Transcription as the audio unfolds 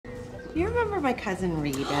You remember my cousin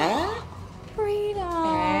Rita? Rita.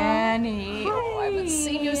 Annie. Hi. Oh, I haven't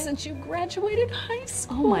seen you since you graduated high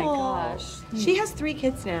school. Oh my gosh. She has 3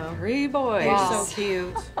 kids now. 3 boys. They're Wow. so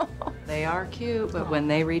cute. They are cute, but when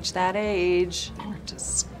they reach that age, they're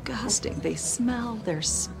disgusting. They smell, they're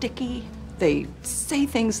sticky. They say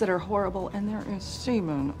things that are horrible, and there is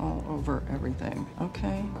semen all over everything,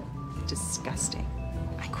 okay? Disgusting.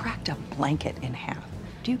 I cracked a blanket in half.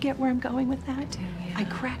 Do you get where I'm going with that? I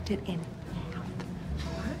cracked it in half.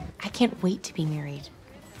 I can't wait to be married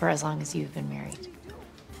for as long as you've been married.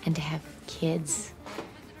 And to have kids.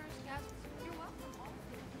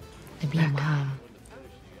 And be a mom.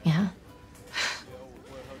 Yeah?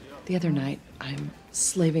 The other night, I'm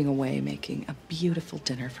slaving away making a beautiful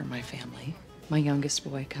dinner for my family. My youngest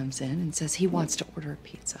boy comes in and says he wants to order a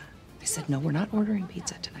pizza. I said, no, we're not ordering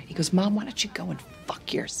pizza tonight. He goes, Mom, why don't you go and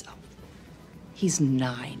fuck yourself? He's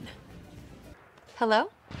 9. Hello?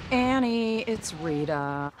 Annie, it's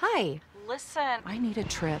Rita. Hi. Listen, I need a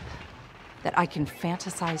trip that I can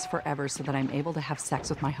fantasize forever so that I'm able to have sex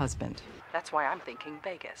with my husband. That's why I'm thinking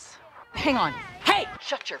Vegas. Hang on. Hey!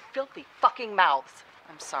 Shut your filthy fucking mouths.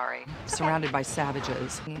 I'm sorry. Surrounded by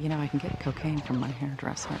savages. You know, I can get cocaine from my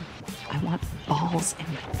hairdresser. I want balls in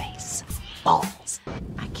the face. Balls.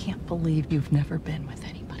 I can't believe you've never been with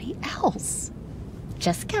anybody else.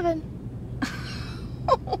 Just Kevin.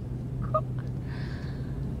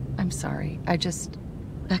 I'm sorry.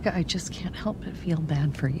 Becca, I just can't help but feel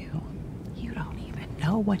bad for you. You don't even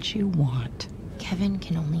know what you want. Kevin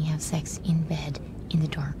can only have sex in bed, in the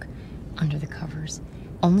dark, under the covers,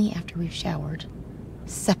 only after we've showered,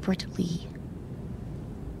 separately.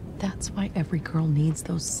 That's why every girl needs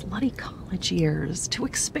those slutty college years to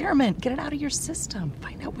experiment, get it out of your system,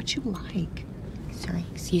 find out what you like. Sorry,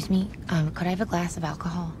 excuse me. Could I have a glass of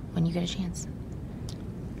alcohol when you get a chance?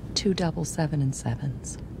 2 double 7 and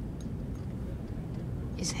 7s.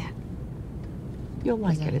 Is that... You'll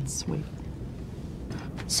like that- it, it's sweet.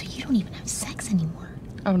 So you don't even have sex anymore?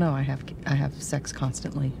 Oh no, I have sex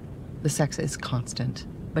constantly. The sex is constant,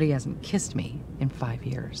 but he hasn't kissed me in 5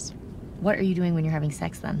 years. What are you doing when you're having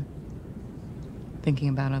sex then? Thinking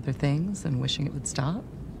about other things and wishing it would stop.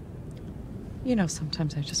 You know,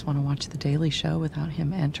 sometimes I just want to watch The Daily Show without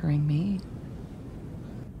him entering me.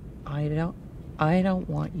 I don't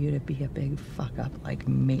want you to be a big fuck up like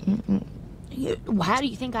me. How do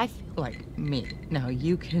you think I feel? Like me. Now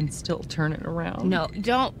you can still turn it around. No,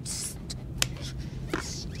 don't.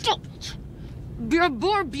 Stop. You're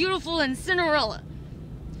more beautiful than Cinderella.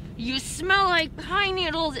 You smell like pine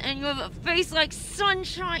needles and you have a face like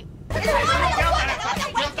sunshine.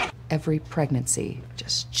 Every pregnancy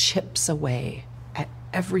just chips away at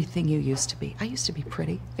everything you used to be. I used to be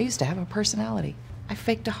pretty. I used to have a personality. I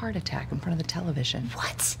faked a heart attack in front of the television.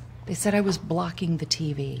 What? They said I was blocking the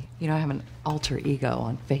TV. You know, I have an alter ego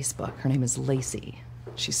on Facebook. Her name is Lacey.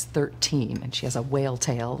 She's 13 and she has a whale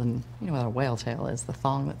tail, and you know what a whale tail is, the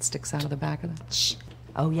thong that sticks out of the back of the... Shh.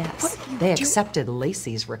 Oh yes, they accepted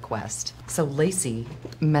Lacey's request. So Lacey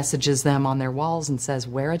messages them on their walls and says,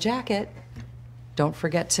 wear a jacket. Don't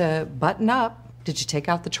forget to button up. Did you take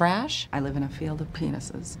out the trash? I live in a field of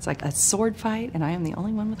penises. It's like a sword fight, and I am the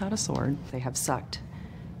only one without a sword. They have sucked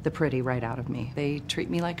the pretty right out of me. They treat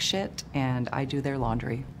me like shit, and I do their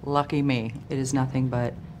laundry. Lucky me. It is nothing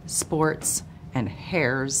but sports and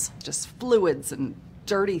hairs, just fluids and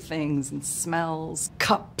dirty things and smells,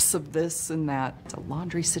 cups of this and that. It's a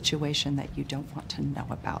laundry situation that you don't want to know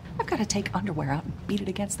about. I've got to take underwear out and beat it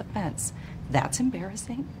against the fence. That's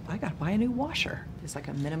embarrassing. I got to buy a new washer. It's like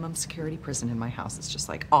a minimum security prison in my house. It's just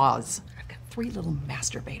like Oz. I've got 3 little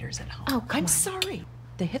masturbators at home. Oh, come I'm on. sorry.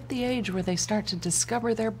 They hit the age where they start to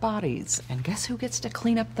discover their bodies. And guess who gets to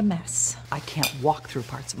clean up the mess? I can't walk through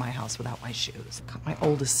parts of my house without my shoes. Caught my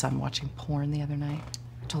oldest son watching porn the other night.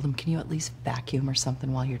 I told him, can you at least vacuum or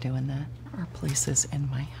something while you're doing that? There are places in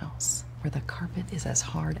my house where the carpet is as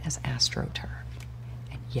hard as AstroTurf.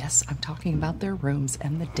 And yes, I'm talking about their rooms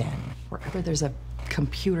and the den, wherever there's a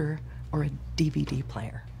computer or a DVD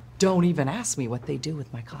player. Don't even ask me what they do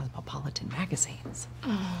with my Cosmopolitan magazines.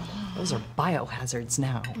 Those are biohazards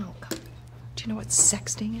now. Oh, God. Do you know what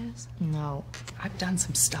sexting is? No. I've done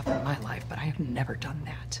some stuff in my life, but I have never done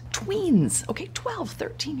that. Tweens, okay, 12,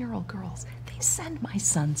 13-year-old girls, they send my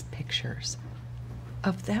sons pictures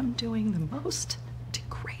of them doing the most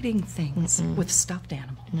degrading things with stuffed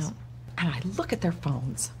animals. No. And I look at their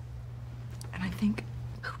phones, and I think,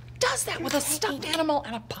 who does that with a stuffed animal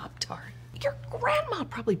and a Pop-Tart? Your grandma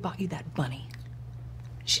probably bought you that bunny.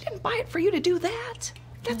 She didn't buy it for you to do that.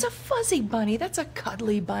 That's a fuzzy bunny. That's a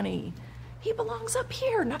cuddly bunny. He belongs up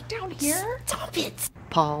here, not down here. Stop it!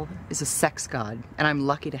 Paul is a sex god, and I'm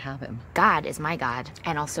lucky to have him. God is my god,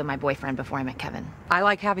 and also my boyfriend before I met Kevin. I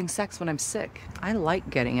like having sex when I'm sick. I like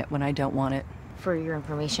getting it when I don't want it. For your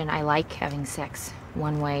information, I like having sex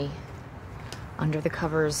one way, under the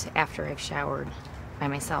covers, after I've showered, by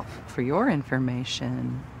myself. For your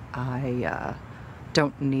information, I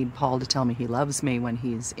don't need Paul to tell me he loves me when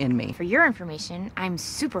he's in me. For your information, I'm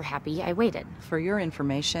super happy I waited. For your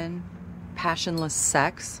information, passionless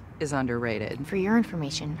sex is underrated. For your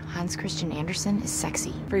information, Hans Christian Andersen is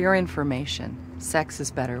sexy. For your information, sex is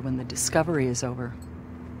better when the discovery is over.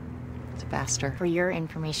 It's faster. For your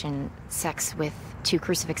information, sex with 2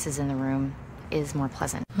 crucifixes in the room is more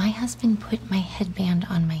pleasant. My husband put my headband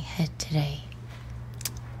on my head today.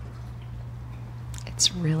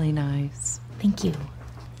 It's really nice. Thank you.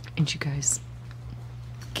 And you guys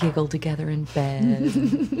giggle together in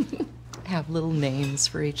bed. Have little names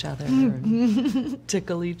for each other and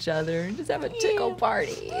tickle each other and just have a tickle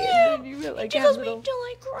party. Yeah. And you feel like Tickles me till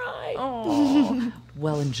I cry. Oh.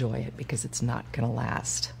 Well, enjoy it because it's not gonna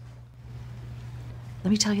last.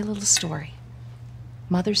 Let me tell you a little story.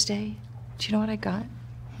 Mother's Day, do you know what I got?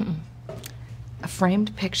 A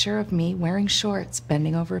framed picture of me wearing shorts,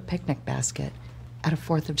 bending over a picnic basket at a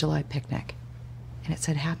 4th of July picnic. And it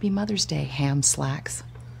said, Happy Mother's Day, ham slacks.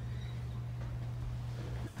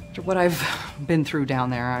 After what I've been through down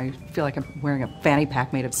there, I feel like I'm wearing a fanny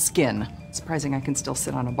pack made of skin. Surprising I can still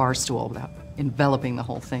sit on a bar stool without enveloping the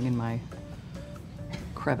whole thing in my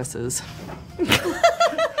crevices.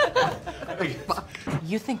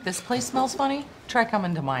 You think this place smells funny? Try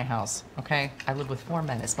coming to my house, okay? I live with 4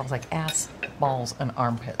 men. It smells like ass, balls, and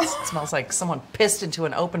armpits. It smells like someone pissed into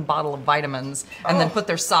an open bottle of vitamins and then put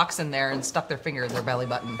their socks in there and stuck their finger in their belly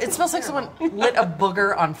button. It smells like someone lit a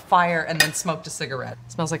booger on fire and then smoked a cigarette.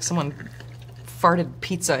 It smells like someone farted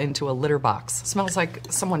pizza into a litter box. It smells like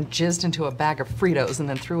someone jizzed into a bag of Fritos and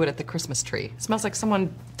then threw it at the Christmas tree. It smells like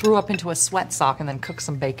someone threw up into a sweat sock and then cooked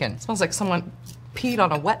some bacon. It smells like someone peed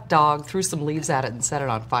on a wet dog, threw some leaves at it, and set it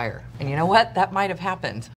on fire. And you know what? That might have happened.